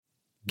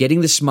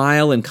Getting the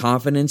smile and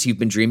confidence you've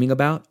been dreaming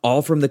about,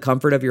 all from the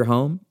comfort of your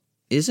home,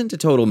 isn't a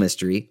total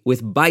mystery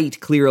with Bite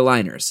clear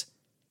aligners.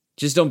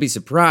 Just don't be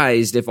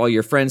surprised if all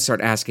your friends start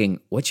asking,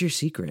 "What's your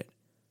secret?"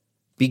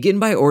 Begin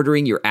by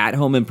ordering your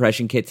at-home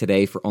impression kit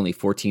today for only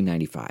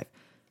 $14.95.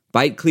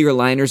 Bite clear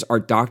aligners are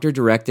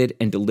doctor-directed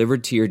and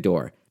delivered to your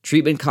door.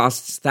 Treatment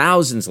costs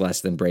thousands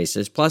less than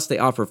braces, plus they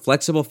offer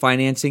flexible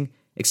financing,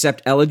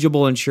 accept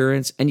eligible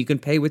insurance, and you can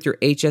pay with your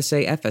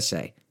HSA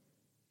FSA.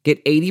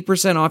 Get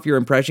 80% off your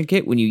impression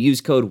kit when you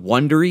use code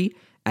WONDERY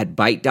at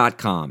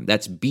Byte.com.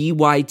 That's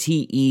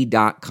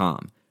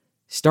BYTE.com.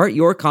 Start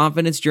your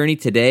confidence journey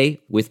today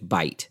with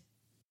Byte.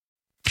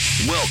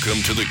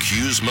 Welcome to the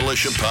Q's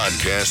Militia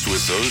Podcast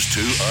with those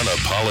two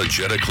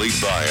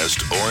unapologetically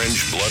biased,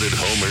 orange-blooded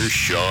homers,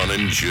 Sean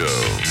and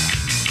Joe.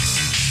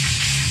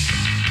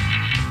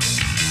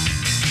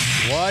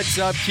 What's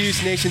up,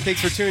 Q's Nation?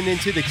 Thanks for tuning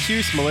into the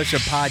Q's Militia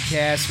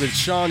Podcast with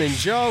Sean and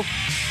Joe.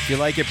 If you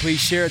like it,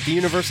 please share it. The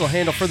universal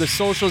handle for the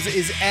socials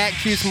is at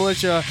Q's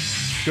Militia.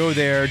 Go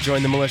there,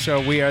 join the militia.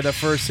 We are the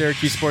first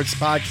Syracuse sports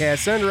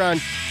podcast centered around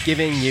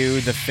giving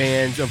you, the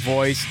fans, a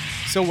voice.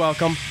 So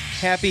welcome.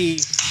 Happy,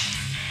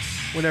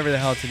 whatever the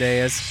hell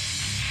today is,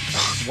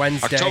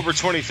 Wednesday. October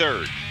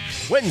 23rd.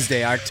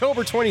 Wednesday,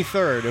 October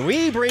 23rd. And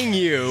we bring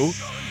you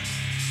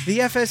the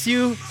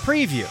FSU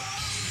preview.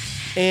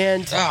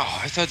 And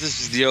I thought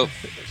this is the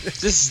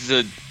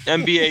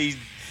NBA.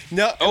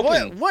 No,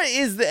 Open. What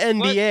is the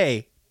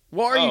NBA?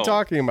 What are you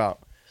talking about?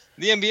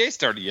 The NBA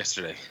started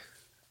yesterday.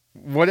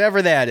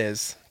 Whatever that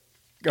is,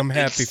 I'm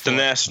happy It's for the it.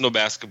 National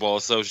Basketball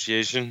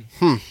Association.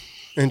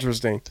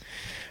 Interesting.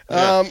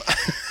 Yeah.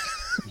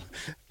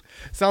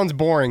 Sounds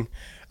boring.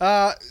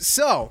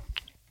 So,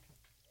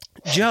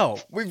 Joe,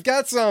 we've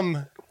got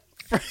some.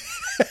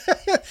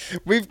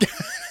 We've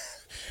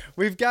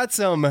got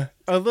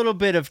a little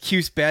bit of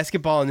Cuse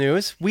basketball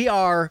news. We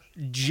are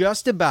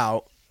just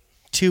about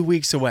 2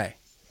 weeks away,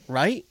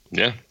 right?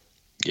 Yeah.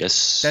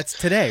 Yes. That's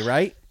today,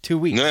 right? 2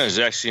 weeks. No, there's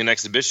actually an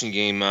exhibition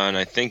game on,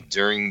 I think,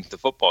 during the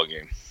football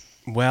game.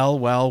 Well.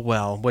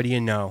 What do you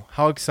know?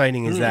 How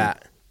exciting is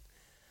that?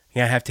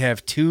 You have to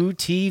have two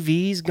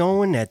TVs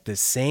going at the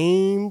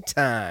same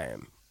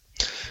time.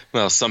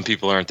 Well, some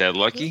people aren't that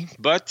lucky,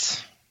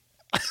 but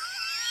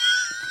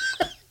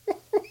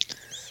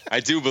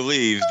I do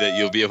believe that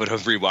you'll be able to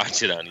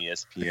rewatch it on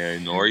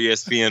ESPN or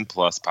ESPN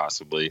Plus,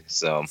 possibly.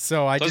 So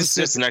it's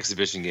just an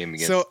exhibition game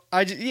against.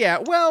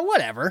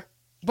 Whatever.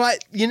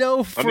 But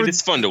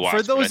it's fun to watch.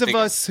 For those of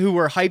us who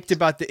were hyped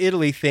about the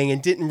Italy thing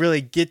and didn't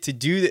really get to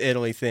do the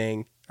Italy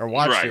thing or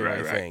watch the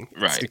Italy thing,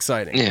 it's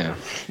exciting. Yeah,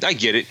 I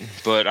get it,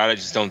 but I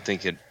just don't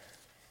think it.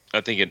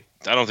 I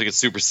don't think it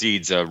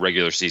supersedes a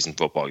regular season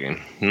football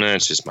game.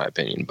 That's just my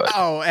opinion. But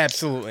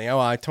absolutely.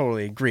 I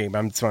totally agree.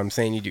 That's what I'm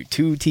saying. You do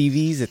two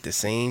TVs at the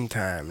same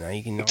time. Now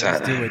you can always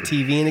do a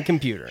TV and a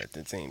computer at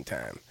the same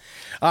time.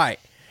 All right.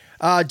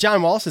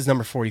 John Wallace is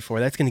number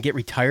 44. That's going to get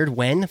retired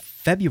when?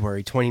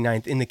 February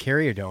 29th in the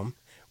Carrier Dome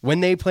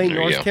when they play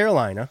North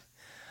Carolina.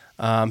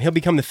 He'll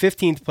become the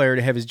 15th player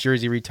to have his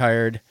jersey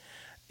retired.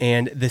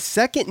 And the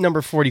second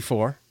number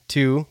 44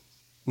 to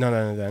none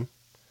other than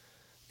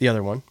the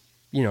other one.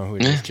 You know who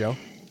it is, Joe.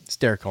 It's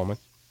Derek Coleman.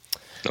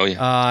 Oh,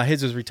 yeah.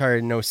 His was retired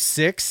in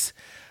 2006.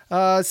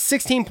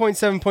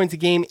 16.7 points a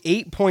game,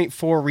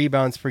 8.4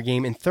 rebounds per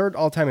game, and third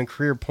all-time in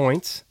career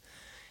points.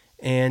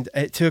 And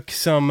it took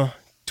some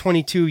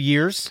 22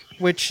 years,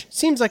 which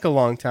seems like a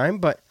long time,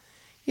 but,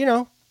 he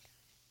earned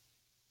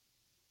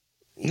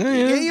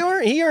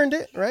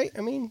it, right? I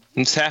mean,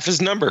 it's half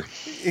his number.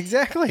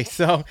 Exactly.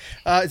 So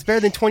it's better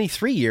than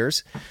 23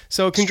 years.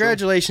 So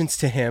congratulations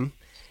to him.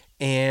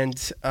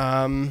 And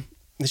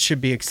this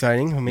should be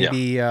exciting.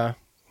 Maybe,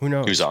 who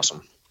knows? He was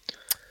awesome.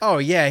 Oh,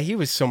 yeah. He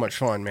was so much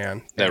fun,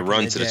 man. That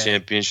run to the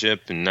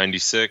championship in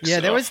 96. Yeah,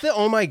 that was the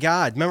oh my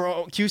God.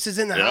 Remember, Cuse is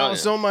in the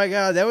house. Yeah. Oh my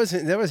God. That was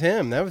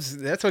him.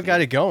 That's what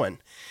got it going.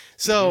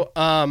 So,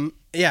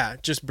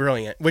 just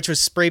brilliant. Which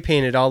was spray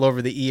painted all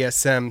over the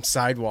ESM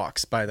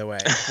sidewalks, by the way,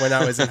 when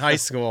I was in high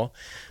school.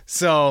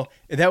 So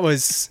that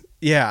was,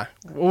 what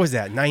was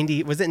that?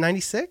 90? Was it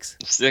 96?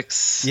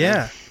 6.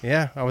 Yeah.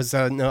 I was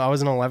in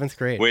 11th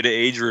grade. Way to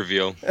age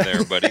reveal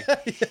there, buddy.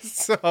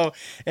 So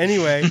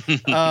anyway,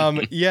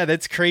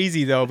 that's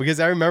crazy though because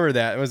I remember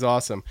that. It was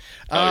awesome.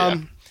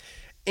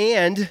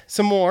 And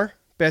some more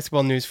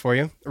basketball news for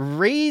you.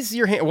 Raise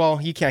your hand. Well,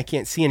 I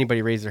can't see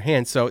anybody raise their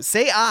hand. So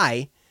say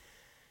I.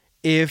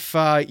 If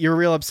you're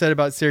real upset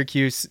about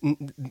Syracuse,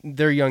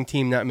 their young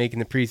team not making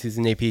the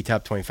preseason AP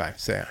top 25,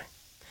 say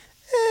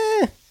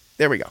I.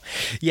 There we go.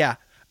 Yeah.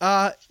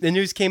 The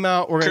news came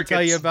out. We're going to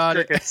tell you about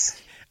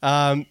it.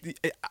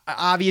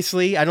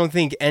 Obviously, I don't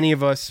think any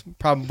of us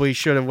probably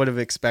would have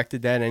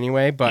expected that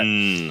anyway, but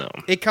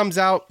it comes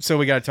out, so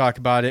we got to talk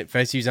about it. If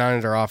FSU's on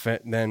it or off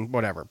it, then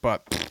whatever.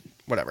 But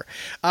whatever.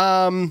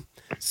 Long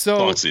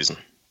season.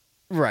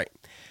 Right.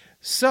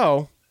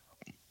 So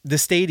the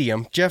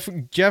stadium, Jeff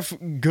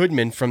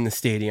Goodman from the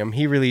stadium,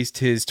 he released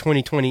his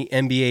 2020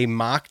 NBA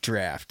mock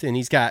draft, and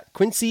he's got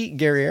Quincy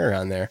Guerrero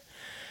on there,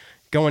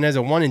 going as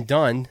a one and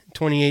done,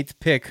 28th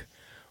pick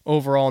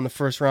overall in the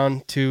first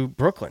round to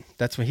Brooklyn.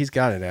 That's what he's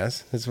got it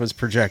as. This was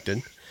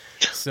projected.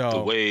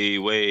 So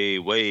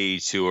way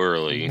too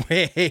early.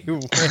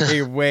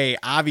 Way.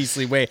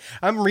 Obviously, way.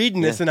 I'm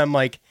reading this and I'm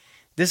like,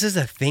 this is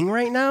a thing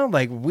right now?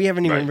 Like, we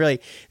haven't even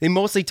really... They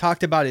mostly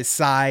talked about his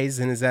size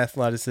and his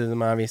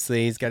athleticism,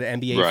 obviously. He's got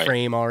an NBA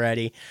frame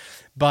already.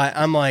 But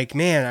I'm like,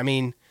 man, I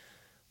mean,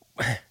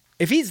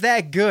 if he's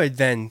that good,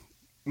 then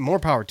more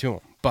power to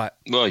him. But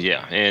well,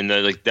 yeah. And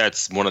like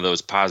that's one of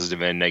those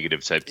positive and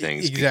negative type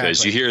things. Exactly.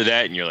 Because you hear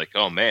that and you're like,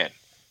 oh, man.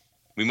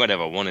 We might have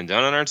a one and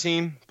done on our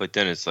team, but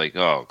then it's like,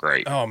 oh,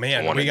 great. Oh,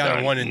 man, we got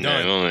a one and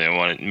done. Only a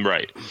one,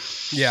 right.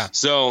 Yeah.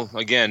 So,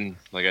 again,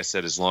 like I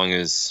said, as long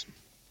as...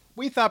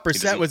 We thought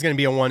Brissett was going to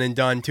be a one and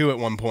done, too, at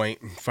one point,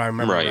 if I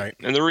remember right.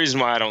 And the reason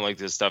why I don't like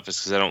this stuff is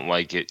because I don't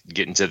like it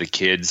getting to the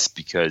kids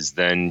because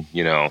then,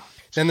 you know...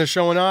 Then they're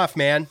showing off,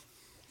 man.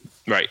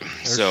 Right.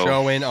 They're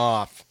showing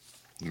off.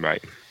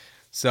 Right.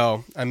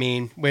 So, I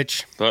mean,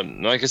 which... But,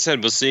 like I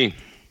said, we'll see.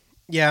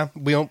 Yeah,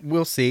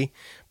 we'll see.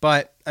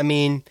 But, I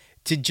mean...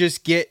 To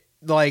just get,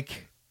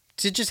 like,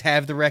 to just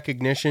have the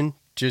recognition,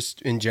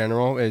 just in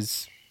general,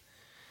 is...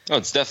 Oh,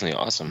 it's definitely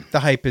awesome.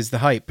 The hype is the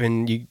hype,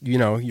 and, you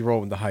know, you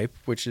roll with the hype,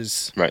 which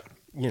is,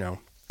 you know,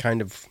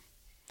 kind of,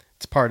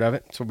 it's part of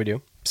it. It's what we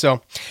do.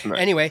 So,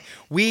 anyway,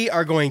 we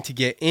are going to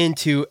get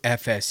into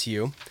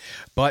FSU.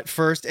 But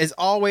first, as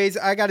always,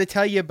 I got to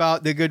tell you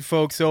about the good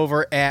folks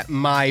over at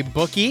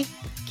MyBookie.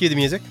 Cue the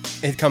music.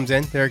 It comes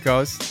in. There it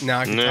goes.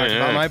 Now I can talk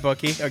about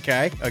MyBookie.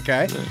 Okay.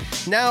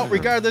 Now,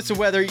 regardless of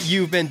whether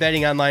you've been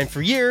betting online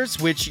for years,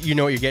 which you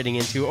know what you're getting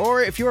into,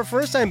 or if you're a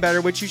first-time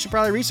bettor, which you should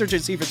probably research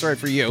and see if it's right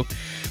for you,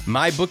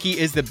 MyBookie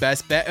is the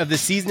best bet of the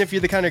season if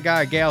you're the kind of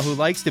guy or gal who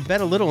likes to bet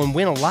a little and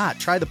win a lot.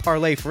 Try the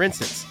parlay, for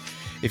instance.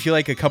 If you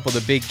like a couple of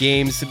the big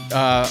games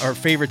or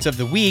favorites of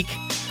the week,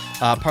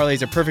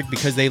 parlays are perfect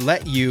because they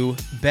let you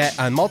bet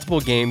on multiple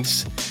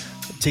games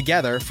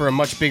together for a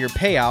much bigger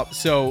payout.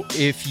 So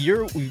if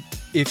you're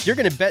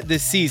going to bet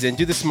this season,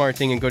 do the smart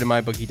thing and go to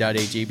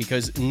mybookie.ag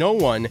because no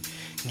one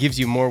gives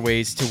you more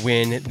ways to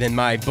win than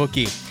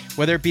MyBookie.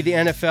 Whether it be the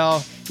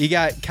NFL, you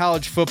got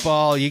college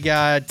football, you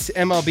got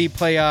MLB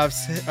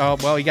playoffs,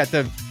 you got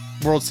the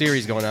World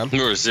Series going on.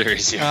 World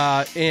Series,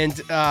 yeah. And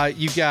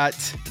you got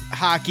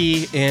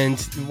hockey and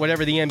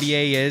whatever the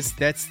NBA is,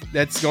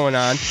 that's going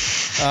on.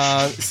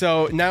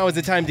 So now is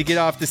the time to get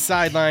off the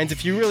sidelines.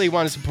 If you really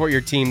want to support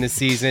your team this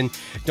season,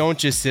 don't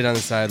just sit on the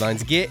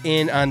sidelines. Get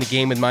in on the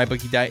game with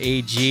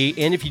mybookie.ag.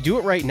 And if you do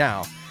it right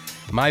now,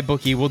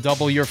 MyBookie will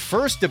double your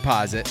first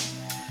deposit.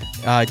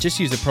 Just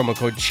use the promo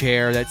code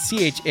CHAIR, that's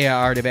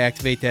CHAIR, to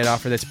activate that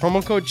offer. That's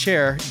promo code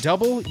CHAIR.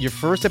 Double your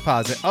first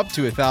deposit up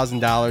to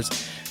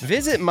 $1,000.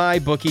 Visit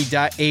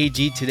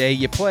mybookie.ag today.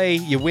 You play,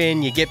 you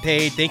win, you get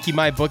paid. Thank you,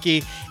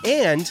 MyBookie.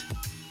 And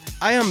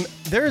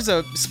there's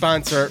a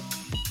sponsor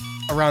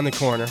around the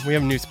corner. We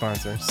have a new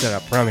sponsor set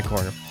up around the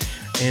corner.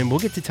 And we'll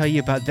get to tell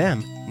you about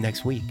them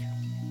next week.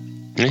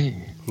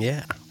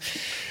 Yeah.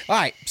 All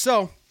right,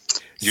 so...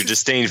 Your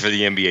disdain for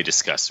the NBA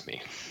disgusts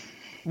me.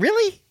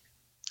 Really?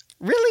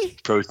 Really?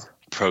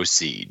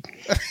 Proceed.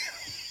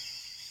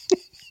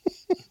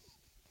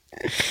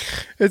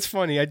 It's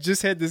funny. I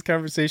just had this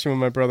conversation with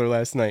my brother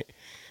last night.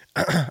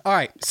 All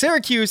right.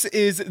 Syracuse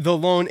is the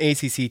lone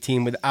ACC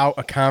team without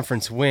a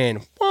conference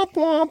win. Womp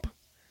womp.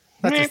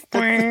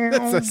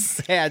 That's a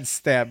sad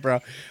stat, bro.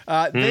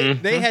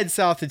 They head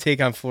south to take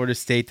on Florida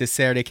State this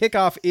Saturday.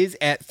 Kickoff is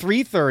at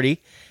 3:30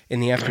 in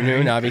the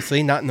afternoon,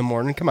 obviously, not in the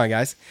morning. Come on,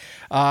 guys.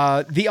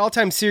 The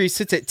all-time series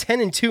sits at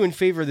 10-2 in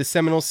favor of the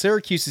Seminoles.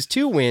 Syracuse's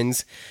 2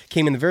 wins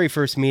came in the very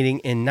first meeting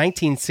in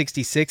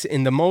 1966.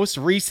 In the most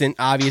recent,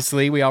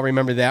 obviously, we all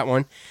remember that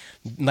one,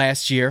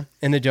 last year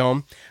in the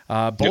Dome.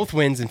 Both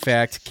wins, in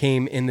fact,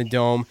 came in the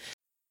Dome.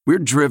 We're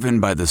driven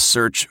by the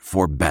search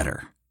for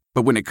better.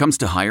 But when it comes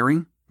to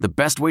hiring, the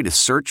best way to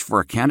search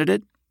for a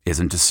candidate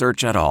isn't to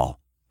search at all.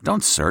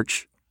 Don't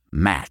search.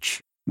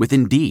 Match with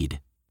Indeed.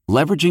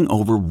 Leveraging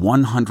over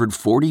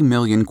 140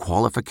 million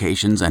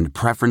qualifications and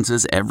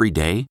preferences every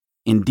day,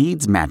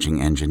 Indeed's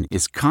matching engine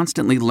is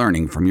constantly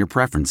learning from your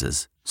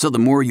preferences. So the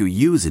more you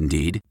use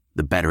Indeed,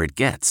 the better it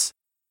gets.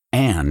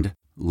 And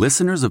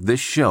listeners of this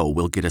show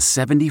will get a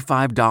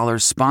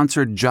 $75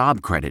 sponsored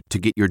job credit to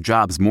get your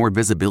jobs more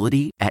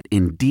visibility at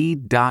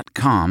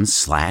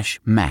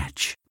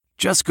Indeed.com/match.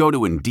 Just go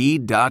to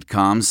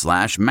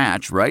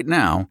Indeed.com/match right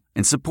now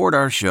and support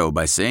our show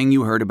by saying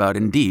you heard about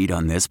Indeed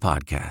on this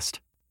podcast.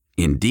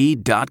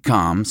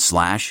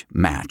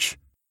 Indeed.com/match.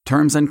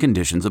 Terms and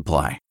conditions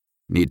apply.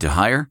 Need to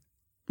hire?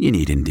 You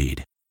need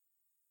Indeed.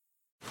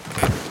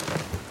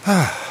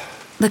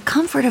 The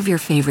comfort of your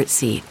favorite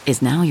seat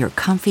is now your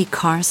comfy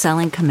car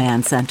selling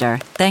command center,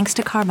 thanks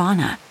to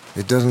Carvana.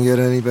 It doesn't get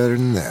any better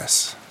than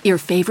this. Your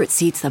favorite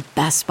seat's the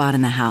best spot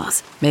in the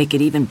house. Make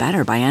it even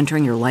better by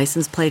entering your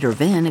license plate or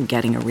VIN and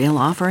getting a real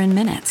offer in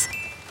minutes.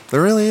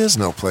 There really is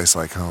no place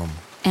like home.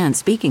 And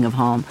speaking of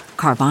home,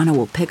 Carvana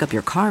will pick up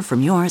your car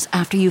from yours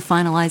after you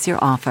finalize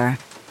your offer.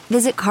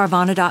 Visit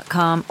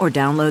Carvana.com or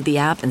download the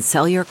app and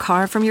sell your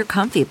car from your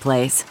comfy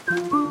place.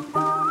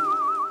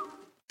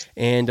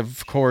 And,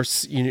 of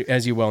course,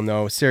 as you well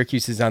know,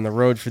 Syracuse is on the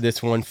road for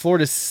this one.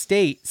 Florida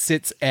State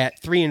sits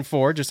at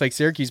 3-4, just like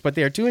Syracuse, but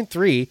they are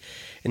 2-3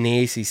 in the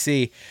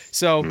ACC.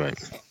 So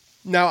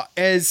now,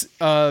 as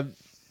a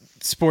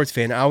sports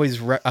fan,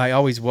 I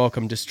always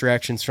welcome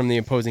distractions from the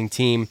opposing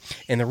team,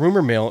 and the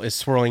rumor mill is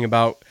swirling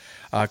about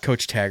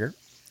Coach Taggart.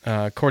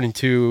 According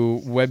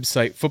to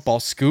website Football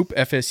Scoop,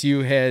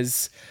 FSU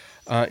has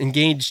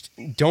engaged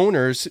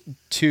donors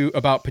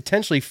about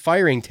potentially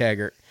firing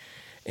Taggart.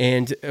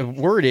 And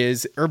word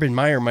is Urban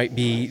Meyer might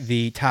be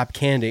the top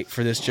candidate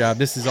for this job.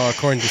 This is all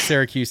according to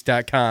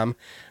Syracuse.com.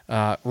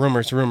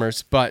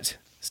 Rumors, but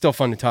still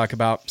fun to talk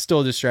about.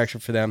 Still a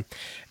distraction for them.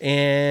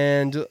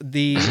 And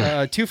the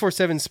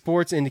 247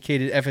 Sports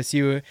indicated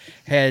FSU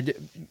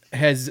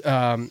has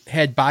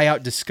had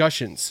buyout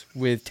discussions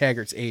with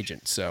Taggart's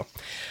agent. So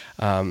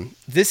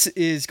this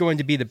is going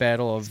to be the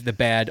battle of the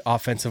bad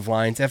offensive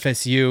lines.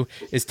 FSU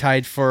is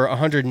tied for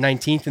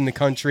 119th in the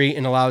country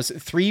and allows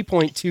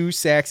 3.2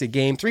 sacks a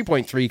game,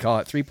 3.3, call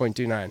it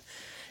 3.29.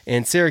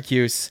 And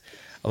Syracuse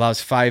allows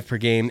 5 per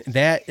game.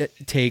 That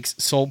takes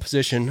sole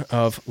position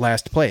of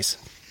last place.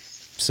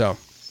 So,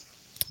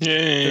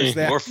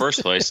 or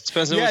first place.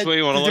 Depends on which way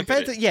you want to look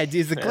at it. Yeah,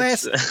 is the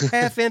glass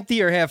half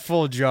empty or half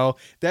full, Joe?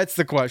 That's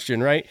the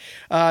question, right?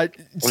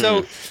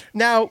 So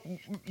now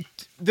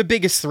the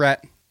biggest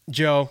threat,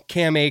 Joe,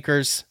 Cam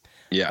Akers.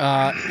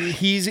 Yeah.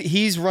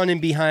 He's running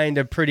behind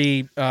a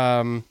pretty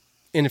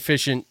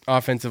inefficient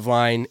offensive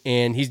line,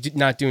 and he's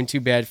not doing too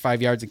bad,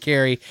 5 yards a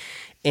carry.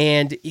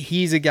 And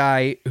he's a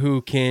guy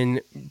who can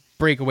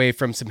break away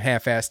from some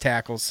half-ass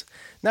tackles.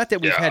 Not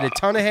that we've had a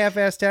ton of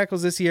half-ass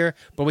tackles this year,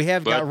 but we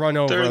have got run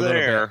over a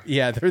little bit.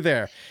 Yeah, they're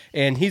there.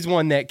 And he's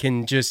one that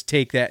can just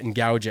take that and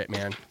gouge it,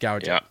 man.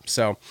 Gouge it.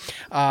 So,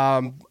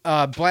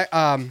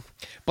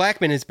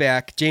 Blackman is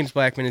back. James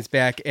Blackman is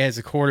back as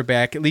a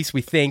quarterback. At least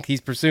we think he's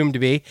presumed to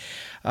be.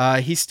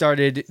 He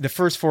started the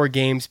first 4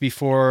 games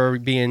before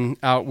being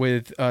out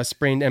with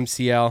sprained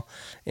MCL,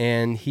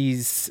 and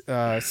he's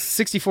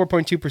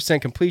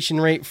 64.2% completion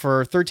rate for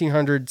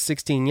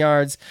 1,316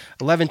 yards,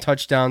 11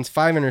 touchdowns,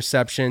 5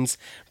 interceptions.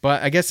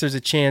 But I guess there's a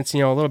chance, a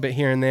little bit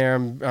here and there.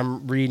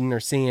 I'm reading or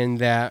seeing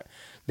that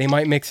they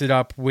might mix it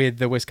up with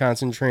the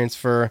Wisconsin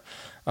transfer,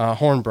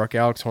 Hornbrook,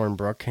 Alex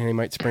Hornbrook, and they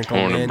might sprinkle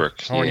him in.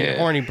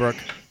 Hornibrook,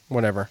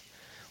 whatever,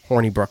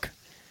 Hornibrook.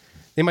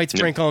 They might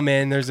sprinkle him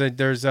in. There's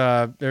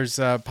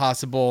a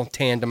possible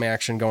tandem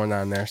action going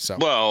on there. So,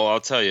 well, I'll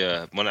tell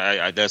you,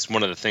 that's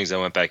one of the things I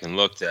went back and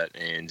looked at.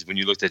 And when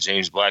you looked at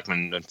James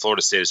Blackman and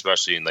Florida State,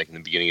 especially in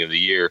the beginning of the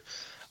year,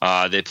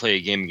 they play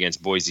a game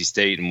against Boise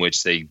State in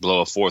which they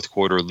blow a fourth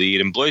quarter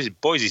lead. And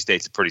Boise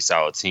State's a pretty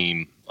solid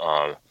team.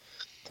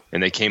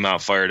 And they came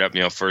out fired up,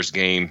 first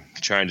game,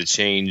 trying to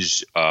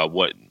change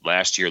what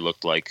last year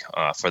looked like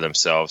for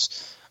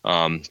themselves.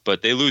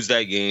 But they lose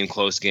that game,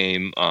 close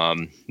game,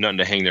 nothing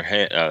to hang their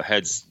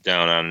heads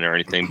down on or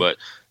anything. But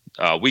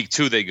week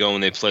 2 they go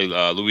and they play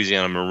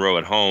Louisiana Monroe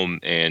at home,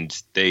 and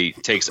they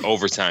takes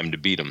overtime to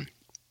beat them.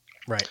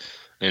 Right.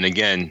 And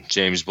again,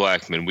 James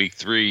Blackman, week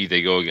 3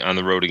 they go on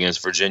the road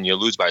against Virginia,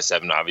 lose by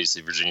 7.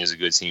 Obviously, Virginia's a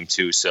good team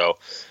too. So,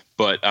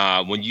 but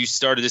when you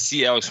started to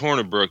see Alex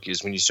Hornibrook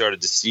is when you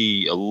started to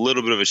see a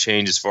little bit of a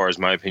change as far as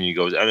my opinion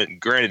goes.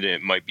 Granted,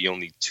 it might be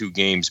only 2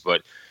 games,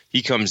 but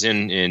he comes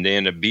in and they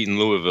end up beating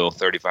Louisville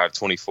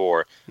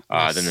 35-24.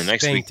 Then the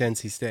next week,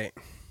 NC State.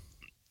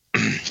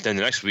 Then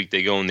the next week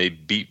they go and they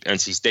beat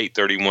NC State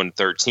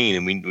 31-13,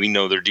 and we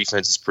know their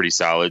defense is pretty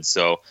solid.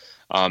 So,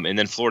 and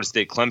then Florida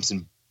State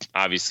Clemson,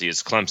 obviously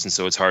it's Clemson,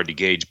 so it's hard to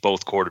gauge.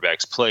 Both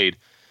quarterbacks played,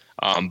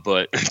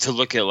 but to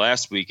look at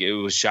last week, it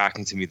was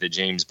shocking to me that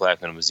James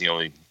Blackman was the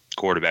only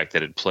quarterback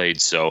that had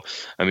played. So,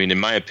 I mean, in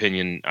my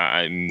opinion,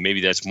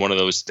 maybe that's one of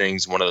those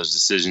things, one of those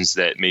decisions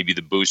that maybe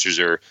the boosters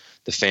or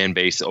the fan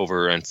base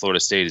over in Florida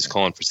State is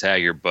calling for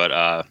Taggart,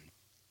 but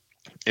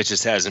it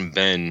just hasn't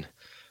been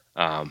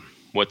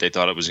what they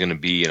thought it was going to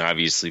be. And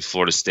obviously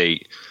Florida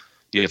State,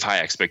 you have high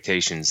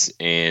expectations,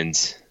 and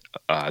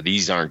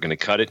these aren't going to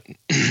cut it.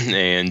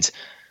 And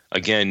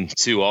again,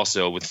 too,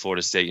 also with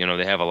Florida State,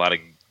 they have a lot of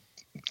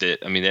they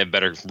have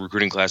better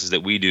recruiting classes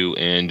that we do.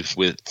 And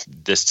with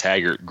this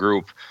Taggart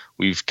group,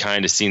 we've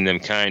kind of seen them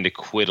kind of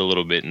quit a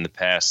little bit in the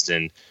past.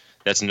 And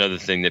that's another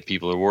thing that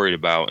people are worried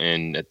about.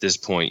 And at this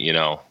point,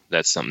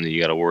 that's something that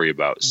you got to worry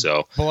about.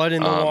 So blood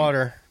in the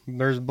water.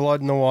 There's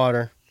blood in the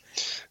water.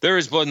 There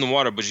is blood in the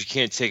water, but you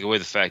can't take away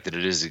the fact that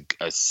it is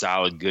a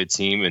solid, good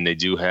team. And they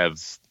do have,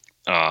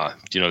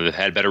 they've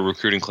had better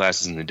recruiting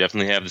classes, and they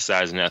definitely have the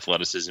size and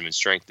athleticism and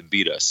strength to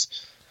beat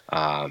us.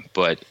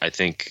 But I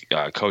think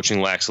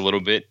coaching lacks a little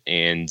bit,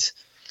 and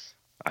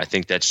I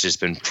think that's just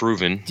been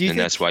proven, and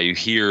that's why you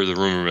hear the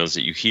rumor mills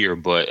that you hear.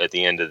 But at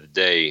the end of the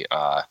day,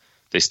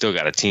 they still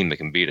got a team that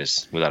can beat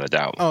us without a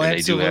doubt. Oh, and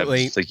absolutely.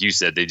 They do have, like you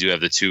said, they do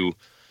have the 2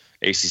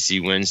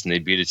 ACC wins, and they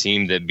beat a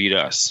team that beat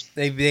us.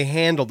 They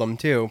handled them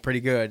too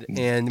pretty good,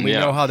 and we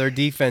know how their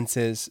defense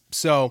is.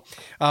 So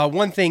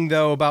one thing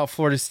though about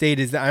Florida State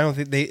is that I don't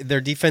think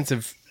their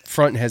defensive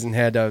front hasn't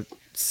had a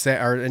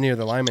sack, or any of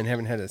the linemen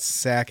haven't had a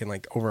sack in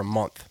like over a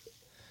month.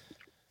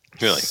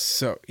 Really?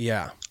 So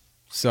yeah.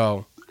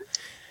 So,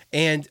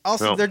 and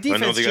also their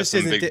defense I know they got just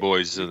some isn't. big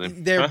boys. So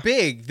They're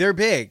big. They're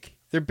big.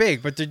 They're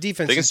big, but their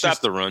defense. They can is stop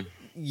just, the run.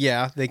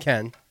 Yeah, they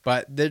can,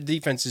 but their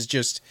defense is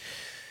just.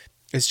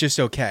 It's just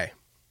okay.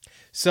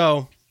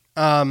 So,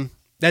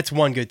 that's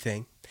one good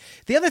thing.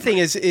 The other thing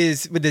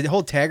is with the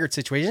whole Taggart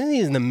situation. Isn't he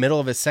in the middle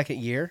of his second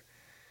year?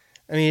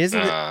 I mean, isn't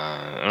it?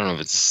 I don't know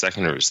if it's his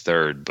second or his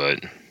third,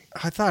 but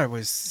I thought it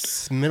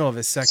was middle of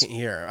his second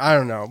year. I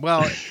don't know.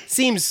 Well, it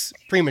seems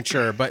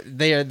premature, but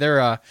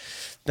they're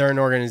an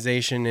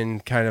organization,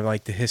 and kind of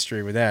like the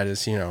history with that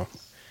is, they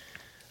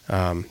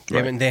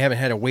haven't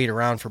had to wait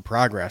around for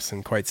progress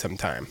in quite some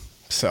time.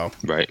 So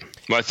right.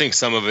 Well, I think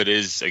some of it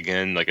is,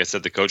 again, like I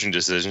said, the coaching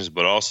decisions,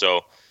 but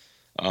also,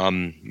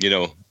 I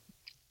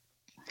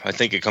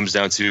think it comes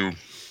down to,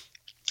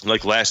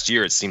 like last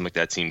year, it seemed like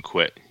that team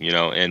quit,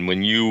 and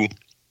when you,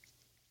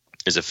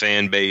 as a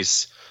fan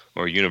base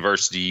or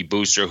university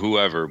booster,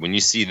 whoever, when you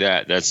see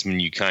that, that's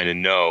when you kind of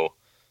know,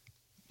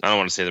 I don't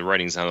want to say the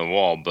writing's on the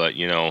wall, but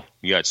you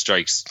got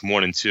strikes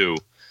 1 and 2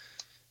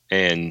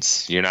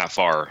 and you're not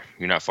far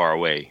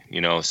away,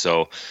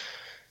 so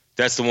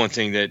that's the one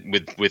thing that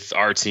with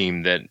our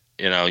team that,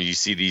 you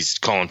see these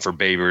calling for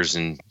Babers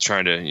and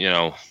trying to,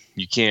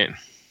 you can't,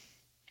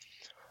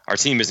 our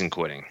team isn't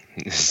quitting.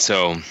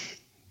 So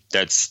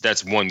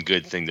that's one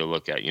good thing to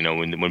look at.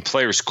 When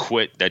players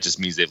quit, that just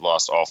means they've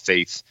lost all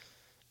faith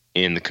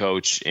in the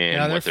coach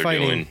and what they're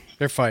doing.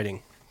 They're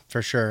fighting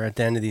for sure at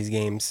the end of these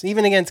games.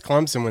 Even against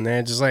Clemson, when they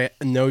had just like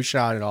no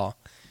shot at all,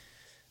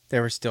 they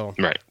were still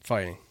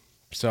fighting.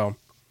 So,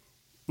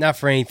 not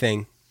for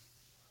anything.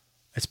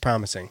 It's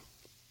promising.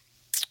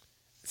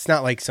 It's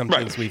not like some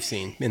things we've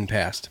seen in the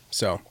past.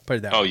 So, put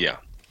it that way. Oh, yeah.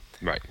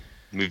 Right.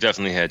 We've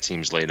definitely had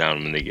teams lay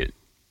down when they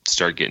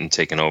start getting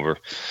taken over.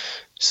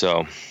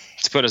 So,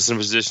 it's put us in a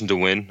position to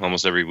win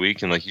almost every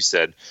week. And like you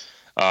said,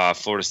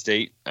 Florida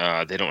State,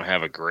 they don't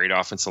have a great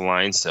offensive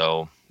line.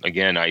 So,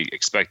 again, I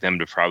expect them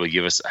to probably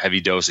give us a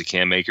heavy dose of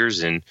Cam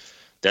Akers. And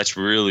that's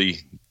really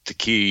the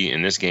key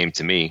in this game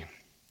to me.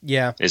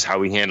 Yeah. Is how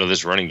we handle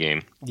this running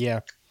game. Yeah.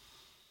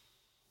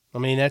 I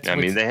mean,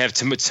 they have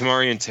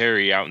Tamari and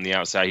Terry out on the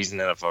outside. He's an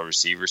NFL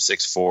receiver,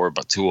 6'4",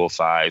 about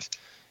 205.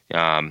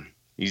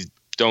 He's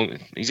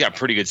got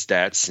pretty good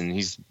stats, and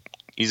he's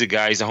a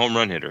guy. He's a home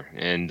run hitter,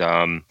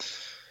 and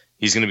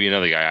he's going to be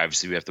another guy.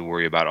 Obviously, we have to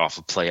worry about off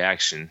of play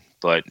action.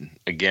 But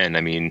again,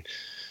 I mean,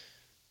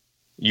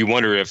 you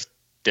wonder if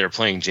they're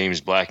playing James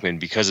Blackman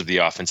because of the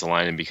offensive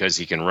line and because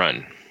he can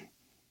run.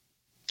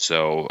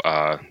 So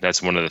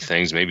that's one of the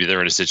things. Maybe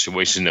they're in a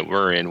situation that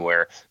we're in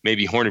where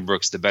maybe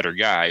Hornibrook's the better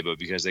guy, but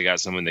because they got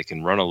someone that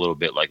can run a little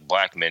bit like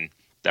Blackman,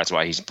 that's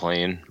why he's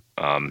playing.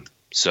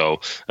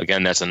 So,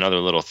 again, that's another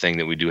little thing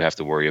that we do have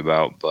to worry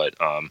about. But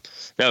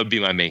that would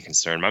be my main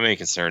concern. My main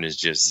concern is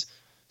just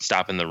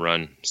stopping the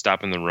run.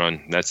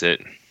 That's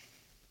it.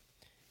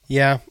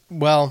 Yeah.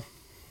 Well,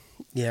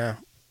 yeah.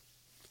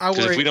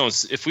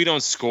 Because if we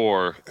don't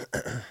score,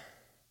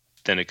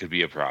 then it could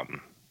be a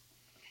problem.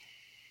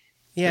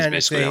 Yeah, and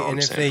if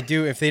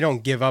they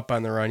don't give up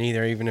on the run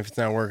either, even if it's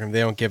not working, if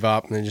they don't give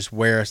up and they just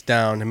wear us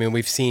down. I mean,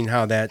 we've seen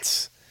how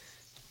that's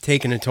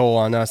taken a toll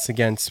on us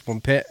against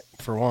Pitt,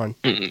 for one.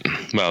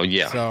 Well,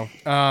 yeah. So,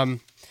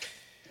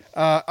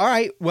 all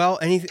right. Well,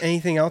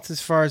 anything else as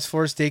far as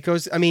Florida State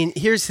goes? I mean,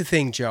 here's the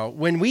thing, Joe.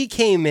 When we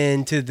came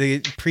into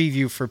the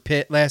preview for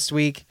Pitt last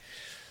week,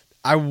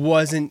 I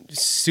wasn't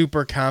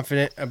super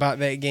confident about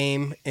that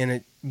game, and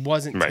it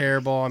wasn't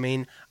terrible. I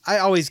mean, I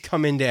always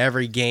come into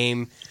every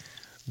game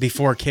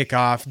before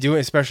kickoff,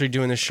 especially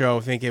doing the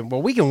show, thinking,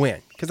 well, we can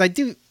win. Because I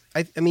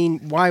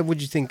mean, why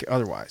would you think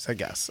otherwise, I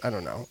guess? I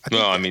don't know.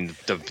 I mean,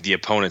 the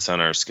opponents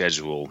on our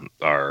schedule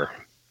are,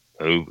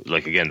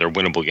 like, again, they're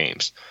winnable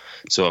games.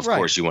 So, of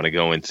course, you want to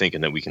go in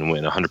thinking that we can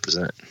win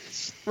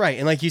 100%. Right.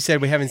 And like you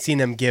said, we haven't seen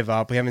them give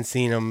up. We haven't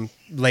seen them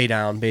lay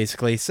down,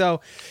 basically.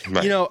 So,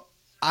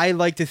 I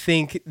like to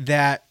think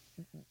that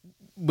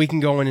we can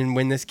go in and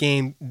win this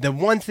game. The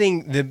one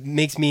thing that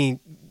makes me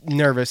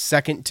nervous,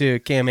 second to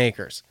Cam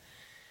Akers,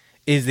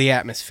 is the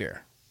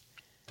atmosphere.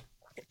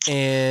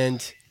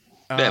 And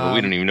but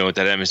we don't even know what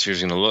that atmosphere is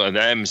going to look.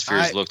 That atmosphere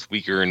has looked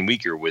weaker and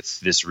weaker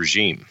with this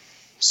regime.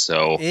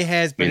 So it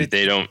has. I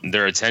mean,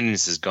 their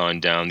attendance has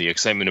gone down. The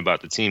excitement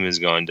about the team has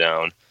gone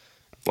down,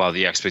 while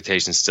the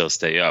expectations still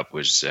stay up.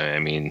 Which I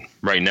mean,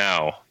 right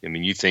now,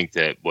 you think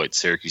that what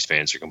Syracuse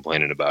fans are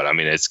complaining about. I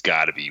mean, it's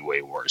got to be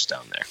way worse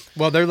down there.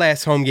 Well, their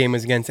last home game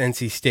was against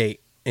NC State,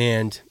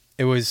 and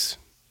it was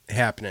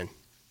happening.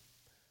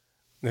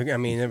 I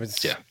mean, it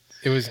was. Yeah.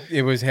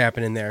 It was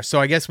happening there.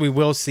 So I guess we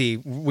will see.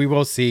 Well,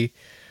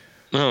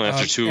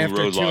 after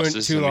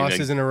two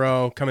losses in a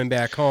row coming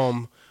back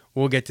home,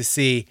 we'll get to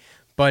see.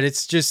 But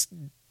it's just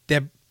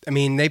that, I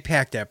mean, they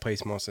pack that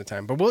place most of the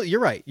time. But you're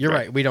right. You're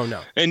right. We don't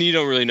know. And you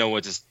don't really know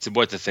what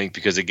to think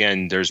because,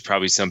 again, there's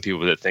probably some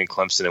people that think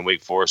Clemson and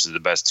Wake Forest are the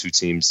best two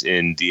teams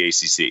in the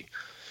ACC.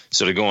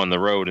 So to go on the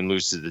road and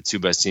lose to the two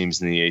best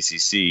teams in the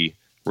ACC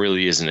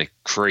really isn't a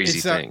crazy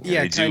thing.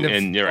 Yeah,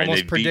 and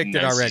almost they've predicted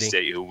beaten NC already.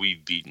 State, who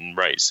we've beaten,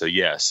 right? So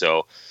yeah,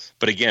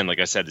 but again, like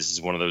I said, this is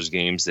one of those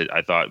games that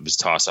I thought was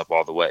toss up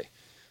all the way.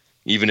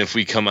 Even if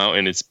we come out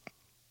and it's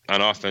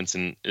on offense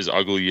and as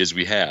ugly as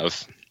we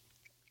have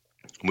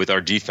with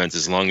our defense,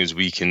 as long as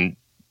we can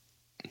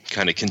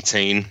kind of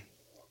contain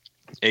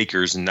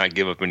Akers and not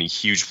give up any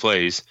huge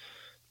plays,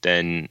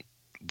 then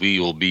we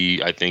will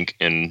be, I think,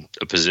 in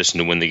a position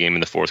to win the game in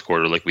the fourth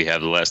quarter like we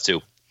have the last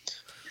two.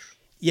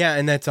 Yeah,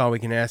 and that's all we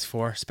can ask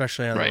for,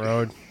 especially on the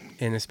road,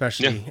 and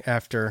especially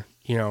after,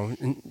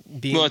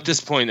 being... Well, at this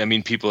point, I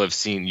mean,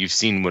 you've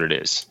seen what it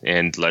is,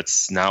 and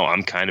now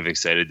I'm kind of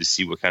excited to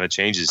see what kind of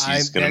changes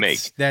he's going to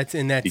make. That's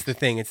the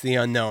thing. It's the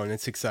unknown.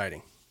 It's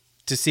exciting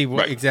to see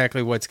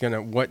exactly what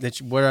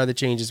are the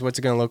changes, what's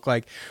it going to look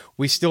like.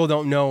 We still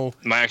don't know.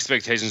 My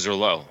expectations are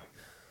low.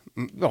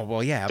 Oh,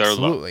 well, yeah,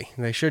 absolutely.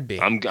 They should be.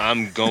 I'm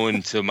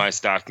going to my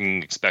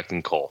stocking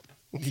expecting Cole.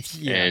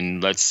 Yeah.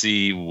 And let's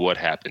see what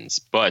happens.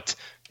 But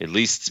at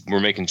least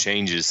we're making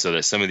changes so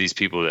that some of these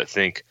people that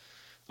think,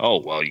 oh,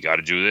 well, you got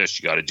to do this,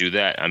 you got to do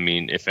that. I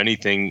mean, if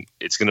anything,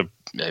 it's gonna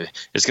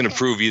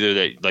prove either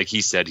that, like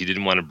he said, he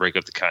didn't want to break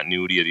up the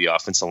continuity of the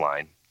offensive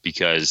line,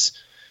 because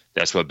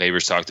that's what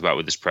Babers talked about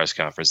with this press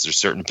conference. There's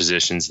certain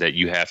positions that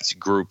you have to,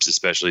 groups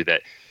especially,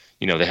 that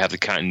they have the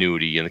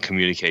continuity and the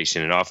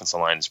communication, and offensive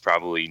line is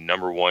probably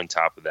number one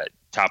top of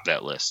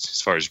that list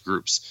as far as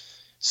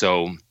groups.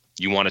 So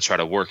you want to try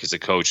to work as a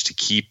coach to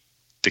keep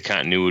the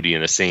continuity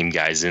and the same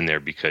guys in there,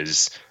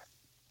 because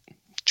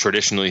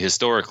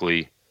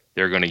historically,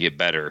 they're going to get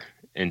better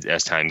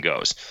as time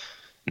goes.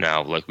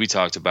 Now, like we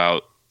talked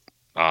about,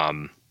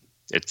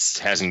 it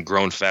hasn't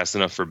grown fast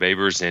enough for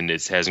Babers, and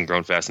it hasn't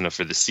grown fast enough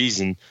for the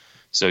season.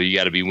 So you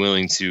got to be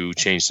willing to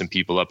change some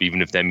people up,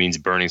 even if that means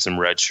burning some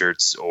red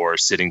shirts or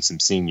sitting some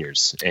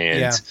seniors.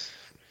 And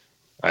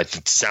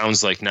it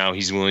sounds like now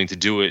he's willing to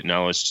do it.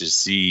 Now let's just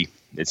see.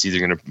 It's either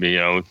going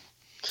to,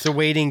 it's a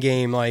waiting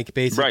game, like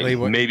basically.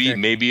 Right.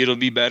 Maybe it'll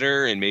be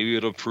better, and maybe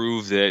it'll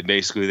prove that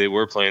basically they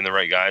were playing the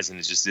right guys, and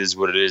it just is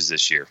what it is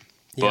this year.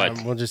 Yeah,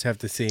 but we'll just have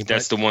to see.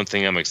 That's the one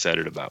thing I'm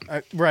excited about.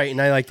 Right, and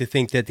I like to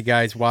think that the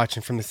guys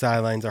watching from the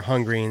sidelines are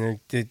hungry, and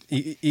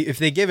if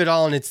they give it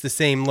all and it's the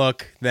same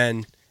look,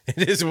 then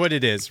it is what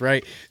it is,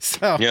 right?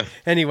 So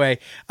anyway,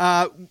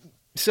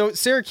 so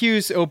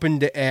Syracuse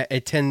opened at a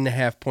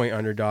 10.5-point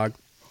underdog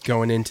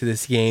going into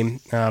this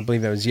game. I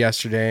believe that was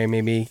yesterday,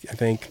 maybe, I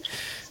think.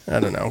 I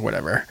don't know,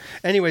 whatever.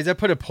 Anyways, I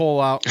put a poll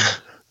out,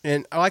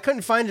 and I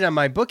couldn't find it on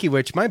my bookie,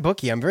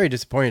 I'm very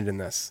disappointed in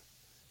this.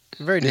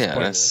 Very disappointed.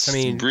 Yeah,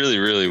 that's really,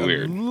 really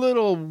weird. A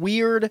little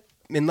weird,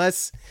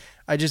 unless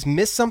I just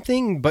missed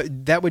something,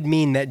 but that would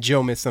mean that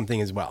Joe missed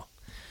something as well.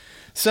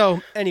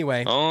 So,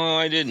 anyway. Oh,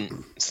 I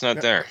didn't. It's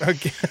not there.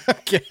 Okay.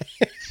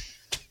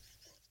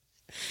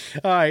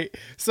 All right.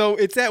 So,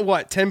 it's at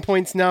what, 10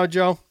 points now,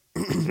 Joe?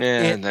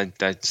 Yeah,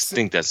 I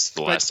think that's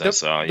the last I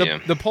saw,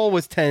 The poll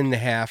was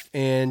 10.5,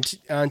 and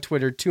on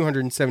Twitter,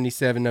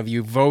 277 of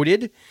you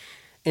voted,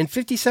 and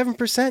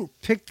 57%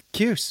 picked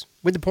Cuse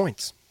with the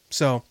points.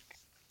 So...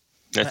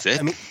 That's it?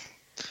 I mean,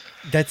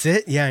 that's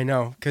it? Yeah, I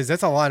know, because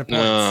that's a lot of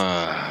points.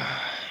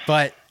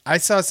 But I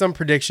saw some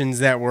predictions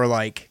that were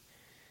like,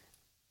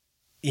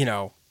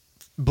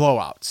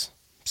 blowouts.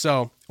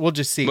 So we'll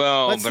just see.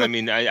 Well, I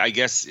mean, I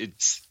guess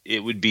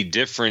it would be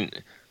different.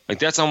 Like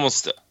that's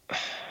almost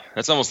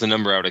the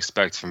number I would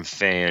expect from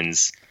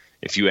fans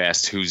if you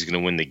asked who's going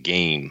to win the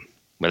game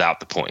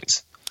without the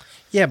points.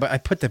 Yeah, but I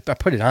put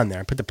it on there.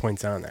 I put the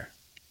points on there.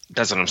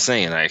 That's what I'm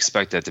saying. I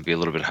expect that to be a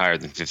little bit higher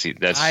than 50.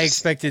 I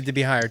expect it to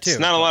be higher too. It's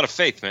not a lot of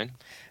faith, man.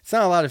 It's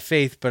not a lot of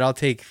faith, but I'll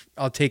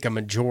take a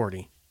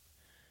majority.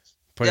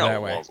 Put it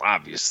that way. Well,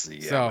 obviously,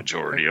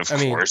 majority, of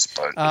course.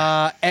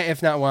 But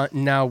if not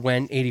now,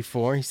 when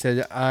 84, he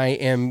said, I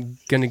am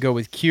going to go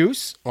with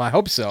Cuse. Well, I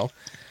hope so.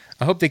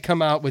 I hope they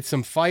come out with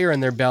some fire in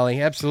their belly.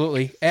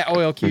 Absolutely. At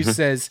Oil Cuse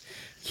says,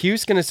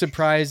 Cuse going to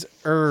surprise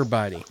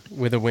everybody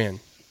with a win.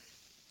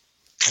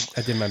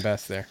 I did my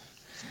best there.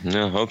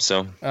 No, hope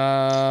so.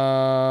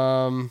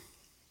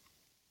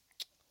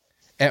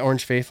 At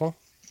Orange Faithful,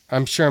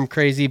 I'm sure I'm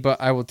crazy,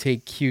 but I will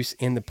take Cuse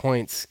in the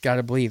points.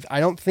 Gotta believe. I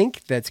don't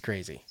think that's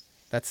crazy.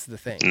 That's the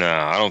thing. No,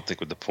 I don't think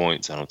with the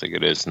points. I don't think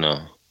it is,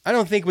 no. I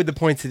don't think with the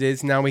points it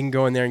is. Now we can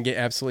go in there and get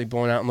absolutely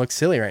blown out and look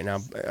silly right now,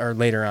 or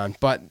later on.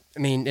 But, I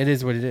mean, it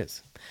is what it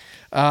is.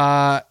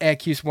 At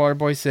Cuse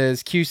Waterboy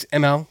says, Cuse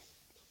ML,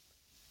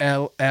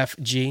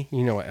 LFG.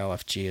 You know what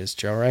LFG is,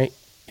 Joe, right?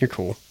 You're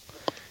cool.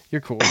 You're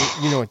cool.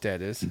 You know what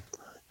that is.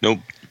 Nope.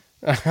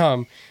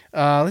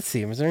 Let's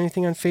see. Was there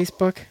anything on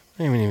Facebook?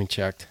 I haven't even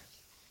checked.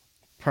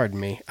 Pardon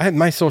me.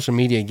 My social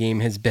media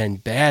game has been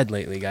bad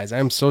lately, guys.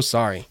 I'm so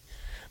sorry.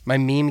 My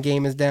meme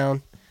game is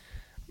down.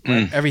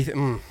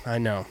 Everything. I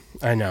know.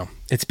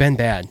 It's been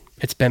bad.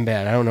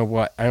 I don't know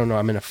what. I don't know.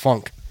 I'm in a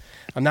funk.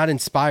 I'm not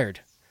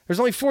inspired. There's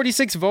only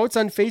 46 votes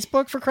on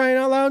Facebook, for crying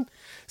out loud.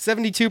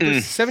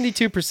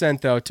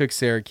 72% though took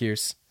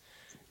Syracuse.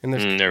 And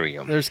there we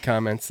go. There's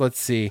comments. Let's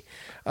see.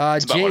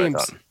 That's about what I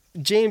thought.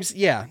 James,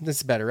 yeah, this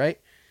is better, right?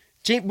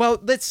 Well,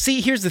 let's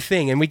see. Here's the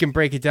thing, and we can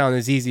break it down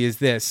as easy as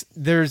this.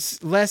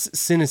 There's less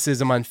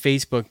cynicism on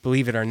Facebook,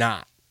 believe it or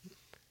not,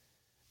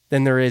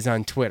 than there is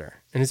on Twitter.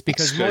 And it's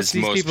because most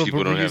of these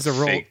people don't use have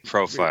their fake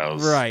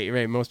profiles.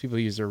 Right. Most people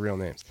use their real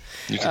names.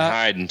 You can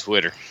hide in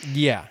Twitter.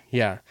 Yeah.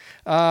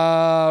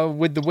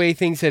 With the way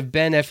things have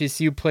been,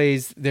 FSU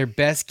plays their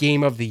best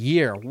game of the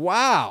year.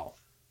 Wow.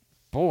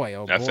 Boy,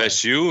 oh boy.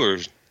 FSU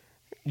or?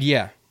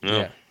 Yeah.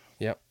 No.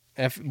 Yeah.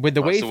 Yep. With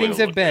the way things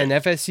have been,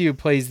 FSU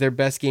plays their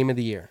best game of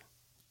the year.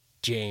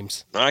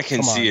 James. I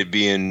can see it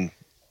being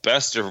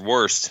best or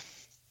worst.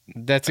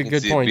 That's a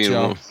good point,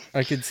 Joe.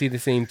 I could see the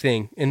same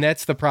thing. And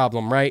that's the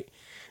problem, right?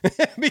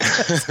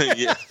 Because,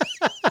 yeah.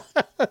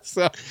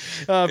 So,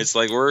 it's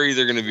like we're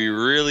either going to be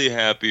really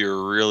happy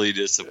or really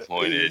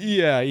disappointed.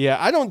 Yeah.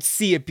 I don't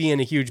see it being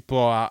a huge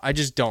blowout. I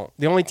just don't.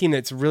 The only team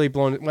that's really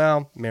blown it,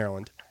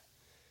 Maryland.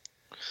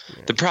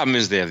 The problem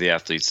is they have the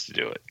athletes to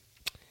do it.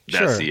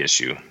 That's the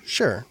issue.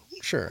 Sure.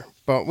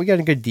 But we got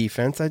a good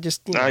defense. I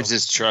trust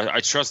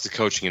the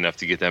coaching enough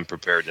to get them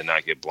prepared to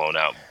not get blown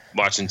out.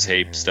 Watching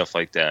tape, stuff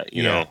like that.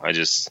 You know, I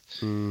just.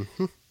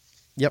 Mm-hmm.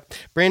 Yep.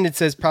 Brandon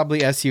says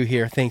probably SU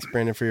here. Thanks,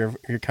 Brandon, for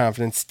your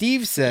confidence.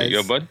 Steve says, there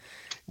you go, bud.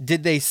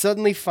 Did they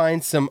suddenly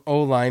find some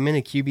O lineman?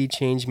 A QB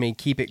change may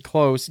keep it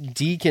close.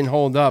 D can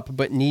hold up,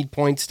 but need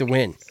points to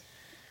win.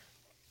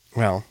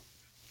 Well,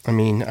 I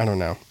mean, I don't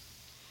know.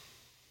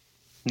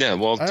 Yeah,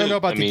 well, I don't know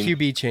about the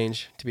QB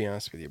change, to be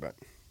honest with you, but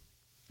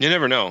you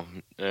never know.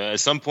 At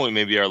some point,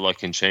 maybe our luck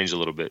can change a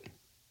little bit.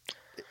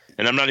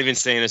 And I'm not even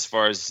saying as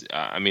far as,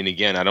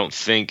 again, I don't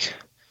think,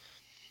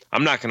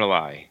 I'm not going to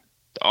lie.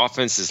 The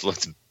offense has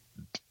looked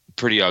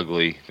pretty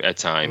ugly at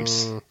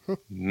times,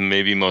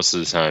 maybe most of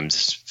the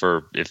times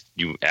for if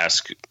you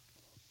ask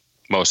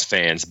most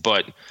fans.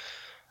 But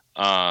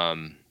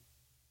I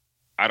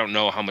don't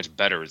know how much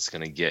better it's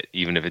going to get,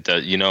 even if it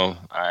does. You know,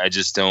 I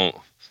just don't.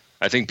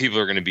 I think people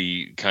are going to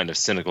be kind of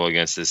cynical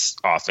against this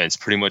offense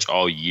pretty much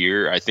all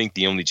year. I think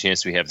the only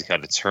chance we have to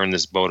kind of turn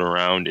this boat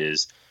around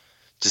is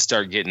to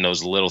start getting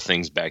those little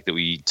things back that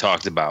we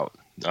talked about.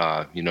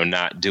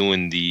 Not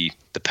doing the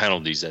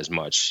penalties as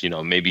much,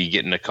 maybe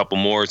getting a couple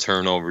more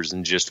turnovers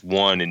than just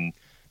one. And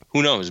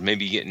who knows,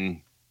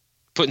 maybe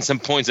putting some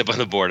points up on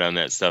the board on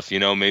that stuff,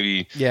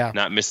 maybe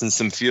not missing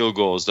some field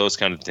goals, those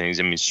kind of things.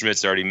 I mean,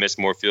 Schmidt's already missed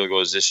more field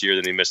goals this year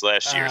than he missed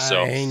last year.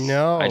 So I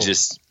know.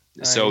 Just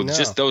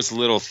those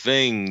little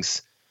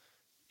things,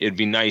 it'd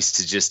be nice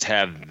to just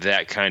have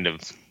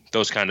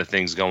those kind of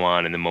things go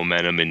on in the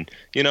momentum. And,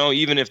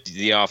 even if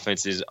the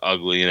offense is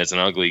ugly and it's an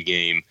ugly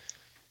game,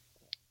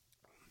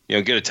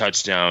 get a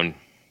touchdown,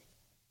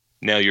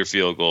 nail your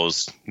field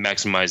goals,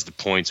 maximize the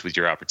points with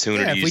your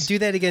opportunities. Yeah, if we do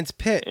that against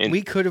Pitt,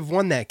 we could have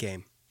won that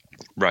game.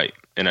 Right.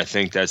 And I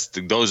think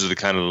those are the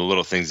kind of the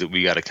little things that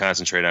we got to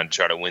concentrate on to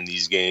try to win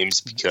these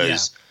games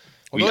because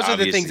those are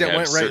the things that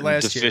went right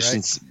last year,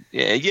 right?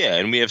 Yeah,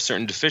 and we have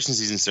certain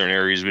deficiencies in certain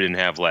areas we didn't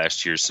have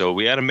last year. So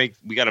we got to make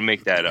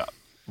that up.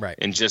 Right.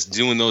 And just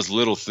doing those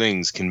little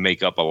things can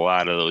make up a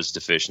lot of those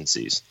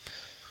deficiencies.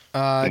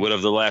 What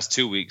of the last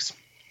 2 weeks?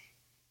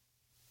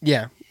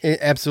 Yeah,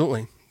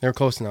 absolutely. They're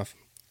close enough.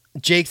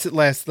 Jake's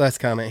last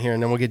comment here,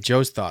 and then we'll get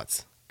Joe's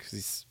thoughts because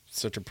he's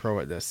such a pro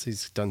at this.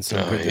 He's done so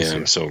good this year.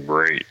 I'm so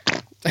great.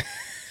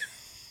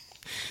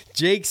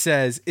 Jake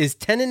says, is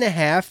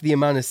 10.5 the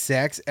amount of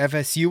sacks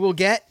FSU will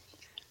get?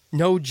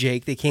 No,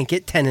 Jake, they can't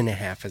get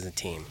 10.5 as a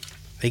team.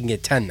 They can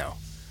get 10, though.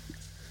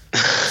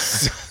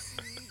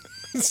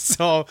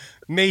 So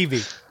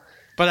maybe,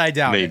 but I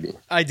doubt it.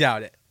 I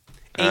doubt it.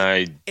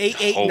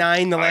 8,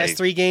 9, the last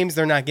 3 games,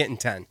 they're not getting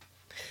 10.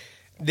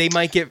 They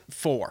might get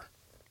 4.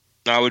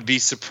 I would be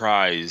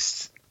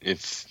surprised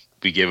if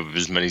we gave up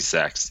as many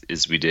sacks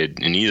as we did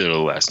in either of the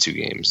last 2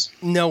 games.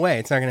 No way.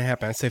 It's not going to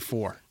happen. I'd say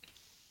 4.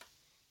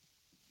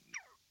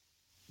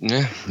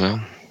 Yeah,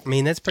 well. I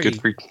mean, that's pretty.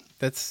 Good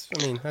I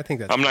think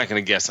that's. I'm not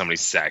going to guess how many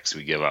sacks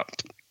we give up.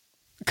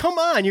 Come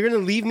on. You're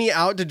going to leave me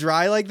out to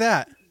dry like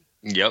that?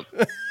 Yep.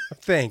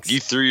 Thanks. You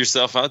threw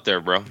yourself out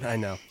there, bro. I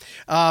know.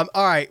 All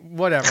right.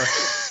 Whatever.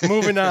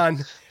 Moving on.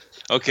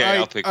 Okay, right,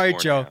 I'll pick 4.5. All right,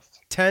 Joe.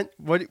 10.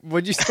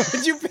 What'd you say?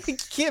 What'd you pick? You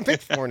can't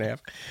pick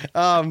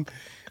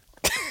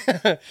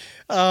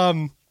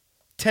 4.5.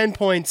 10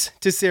 points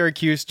to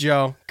Syracuse,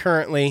 Joe.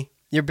 Currently,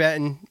 you're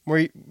betting.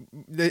 We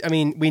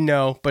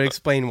know, but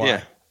explain why.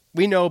 Yeah.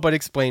 We know, but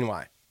explain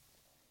why.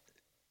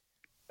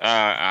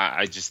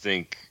 I just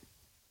think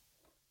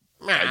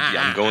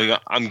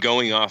I'm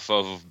going off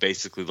of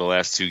basically the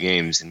last 2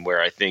 games and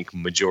where I think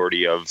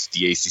majority of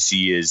the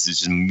ACC is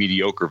just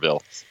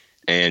mediocreville,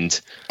 and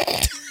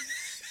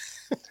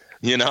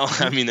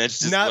that's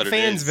just not what it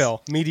Fansville,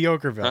 is.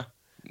 Mediocreville. Huh?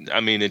 I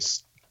mean,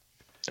 that's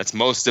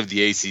most of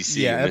the ACC.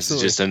 Yeah, and this is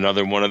just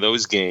another one of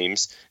those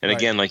games. And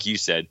again, like you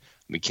said,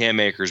 Cam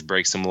Akers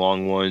breaks some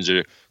long ones,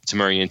 or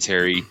Tamarian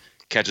Terry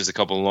catches a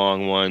couple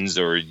long ones,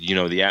 or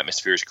the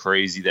atmosphere is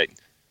crazy.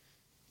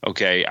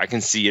 Okay, I can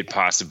see it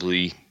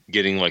possibly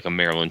getting like a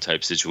Maryland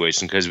type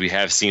situation because we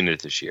have seen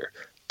it this year.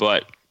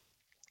 But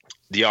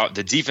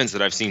the defense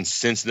that I've seen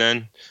since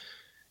then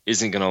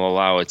isn't going to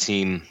allow a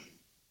team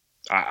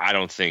I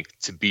don't think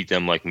to beat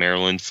them like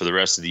Maryland for the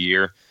rest of the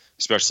year,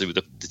 especially with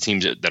the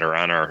teams that are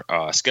on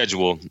our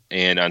schedule.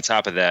 And on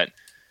top of that,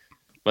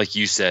 like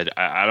you said,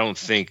 I don't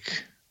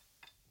think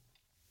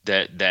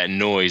that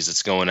noise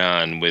that's going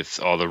on with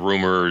all the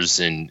rumors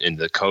and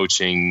the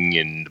coaching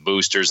and the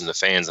boosters and the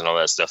fans and all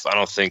that stuff, I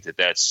don't think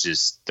that's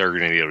just they're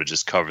going to be able to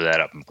just cover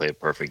that up and play a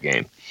perfect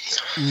game.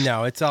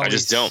 No, it's always. I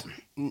just don't.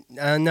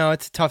 No,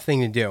 it's a tough thing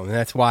to do, and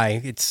that's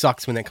why it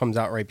sucks when it comes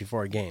out right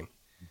before a game.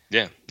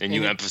 Yeah, and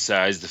you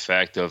emphasize the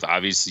fact of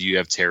obviously you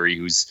have Terry,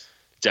 who's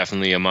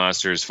definitely a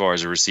monster as far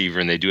as a receiver,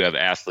 and they do have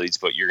athletes,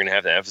 but you're going to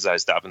have to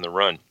emphasize stopping the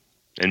run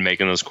and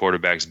making those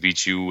quarterbacks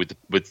beat you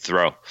with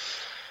throw.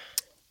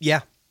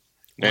 Yeah.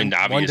 And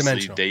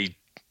obviously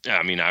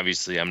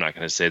obviously I'm not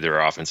going to say their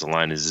offensive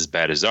line is as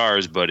bad as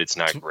ours, but it's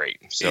not great.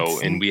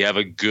 So, and we have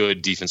a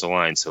good defensive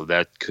line, so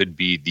that could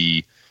be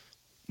the,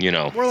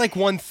 We're like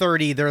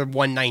 130, they're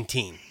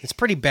 119. It's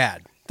pretty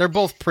bad. They're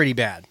both pretty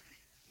bad.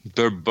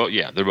 They're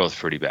both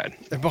pretty bad.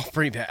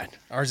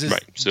 Ours is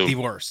the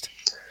worst.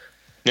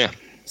 Yeah.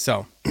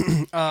 So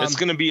it's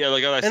going to be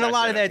like I said, and a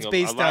lot of that's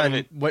based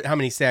on how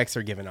many sacks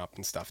are given up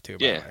and stuff too.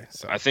 By the way.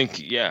 So. I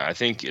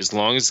think as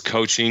long as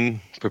coaching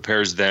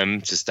prepares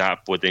them to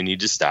stop what they need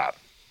to stop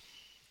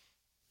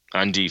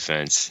on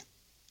defense,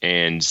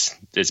 and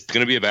it's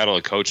going to be a battle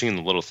of coaching and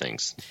the little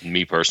things.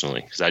 Me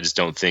personally, because I just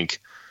don't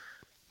think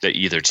that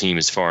either team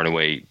is far and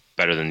away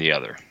better than the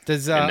other.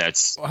 And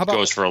that's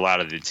goes for a lot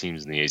of the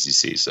teams in the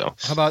ACC. So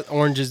how about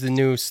Orange is the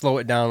New? Slow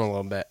it down a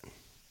little bit.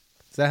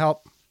 Does that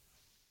help?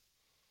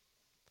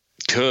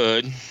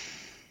 Could.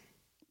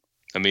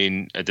 I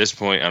mean, at this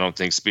point, I don't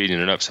think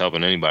speeding it up's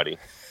helping anybody.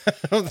 I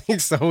don't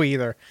think so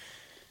either.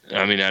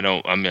 I mean,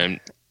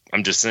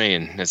 I'm just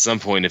saying, at some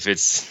point, if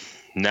it's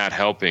not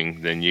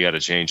helping, then you got to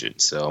change it.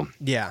 So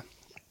yeah.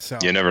 So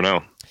you never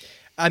know.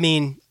 I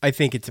mean, I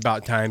think it's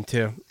about time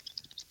to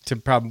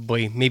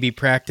probably maybe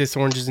practice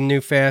Orange is the New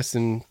fast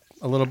and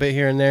a little bit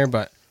here and there,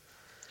 but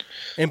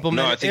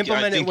implement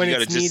it when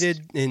it's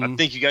needed. I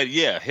think you got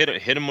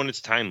hit them when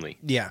it's timely.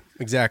 Yeah,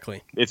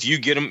 exactly. If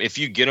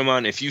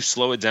you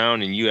slow it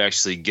down and you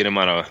actually get them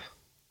on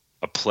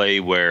a play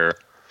where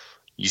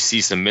you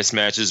see some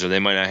mismatches or they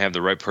might not have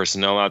the right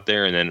personnel out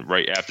there, and then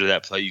right after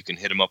that play you can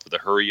hit them up with a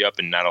hurry up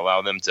and not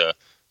allow them to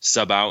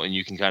sub out, and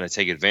you can kind of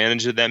take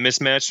advantage of that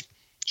mismatch.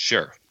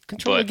 Sure.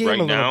 Control the game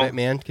a little bit,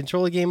 man.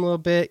 Control the game a little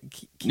bit.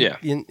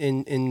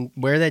 And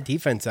wear that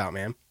defense out,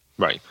 man.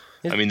 Right.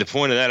 I mean, the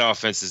point of that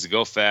offense is to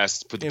go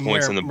fast, put the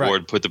points on the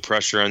board, put the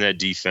pressure on that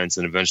defense,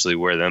 and eventually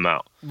wear them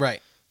out.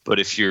 Right. But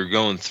if you're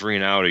going 3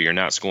 and out or you're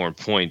not scoring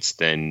points,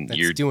 then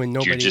you're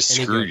just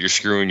screwed. You're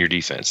screwing your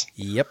defense.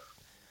 Yep.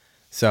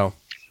 So,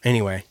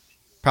 anyway,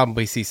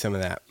 probably see some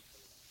of that.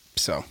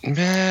 So.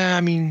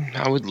 I mean,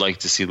 I would like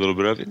to see a little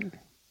bit of it.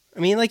 I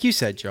mean, like you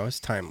said, Joe,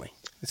 it's timely.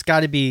 It's got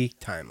to be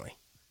timely.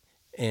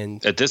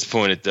 And at this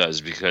point, it does,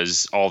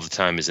 because all the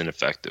time is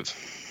ineffective.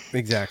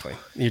 Exactly.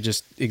 You're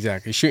just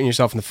shooting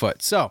yourself in the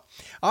foot. So,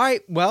 all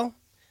right, well,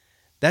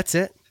 that's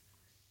it.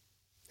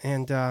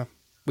 And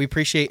we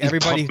appreciate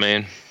everybody. Pumped,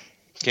 man.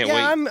 Can't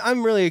wait.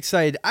 I'm really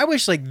excited. I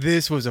wish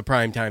this was a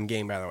primetime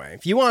game, by the way.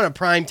 If you want a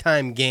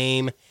primetime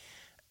game,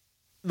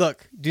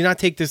 look, do not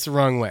take this the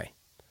wrong way.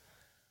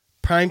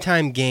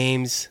 Primetime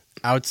games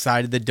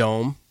outside of the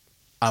dome,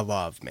 I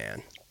love,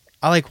 man.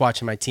 I like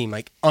watching my team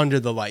under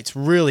the lights,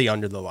 really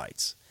under the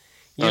lights.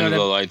 Under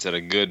the lights at a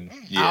good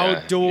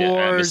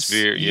outdoors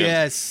atmosphere.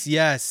 Yeah.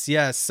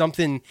 Yes.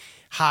 Something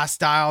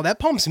hostile. That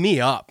pumps me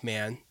up,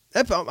 man.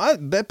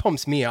 That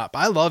pumps me up.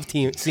 I love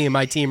seeing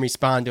my team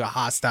respond to a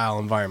hostile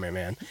environment,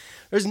 man.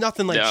 There's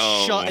nothing like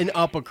shutting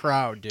up a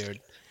crowd,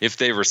 dude. If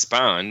they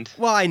respond.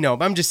 Well, I know,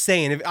 but I'm just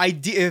saying,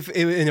 if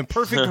in a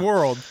perfect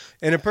world,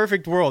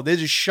 they're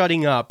just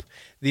shutting up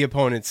the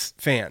opponent's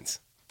fans.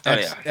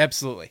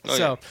 Absolutely.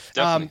 So,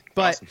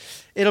 but awesome.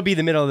 It'll be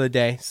the middle of the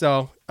day,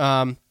 so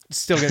it's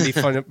still going to be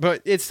fun.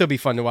 But it'd still be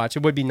fun to watch.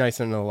 It would be nice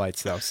under the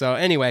lights, though. So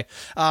anyway,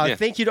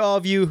 thank you to all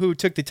of you who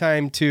took the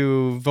time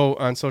to vote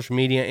on social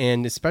media,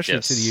 and especially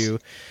to you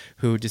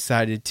who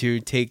decided to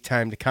take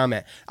time to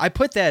comment. I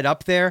put that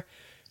up there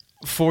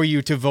for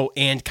you to vote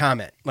and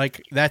comment.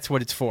 That's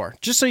what it's for,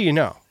 just so you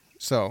know.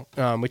 So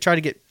we try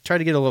to get a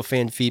little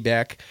fan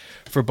feedback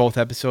for both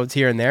episodes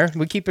here and there.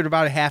 We keep it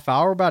about a half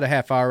hour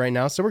right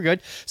now, so we're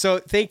good. So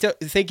thank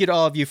you to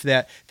all of you for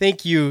that.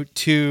 Thank you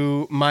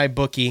to my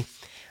bookie.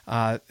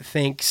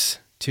 Thanks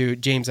to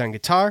James on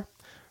guitar.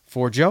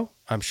 For Joe,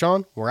 I'm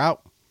Sean. We're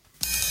out.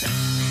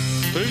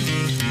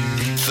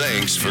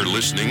 Thanks for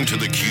listening to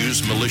the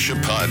Q's Militia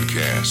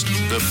Podcast,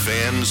 the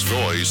fan's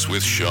voice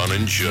with Sean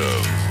and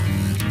Joe.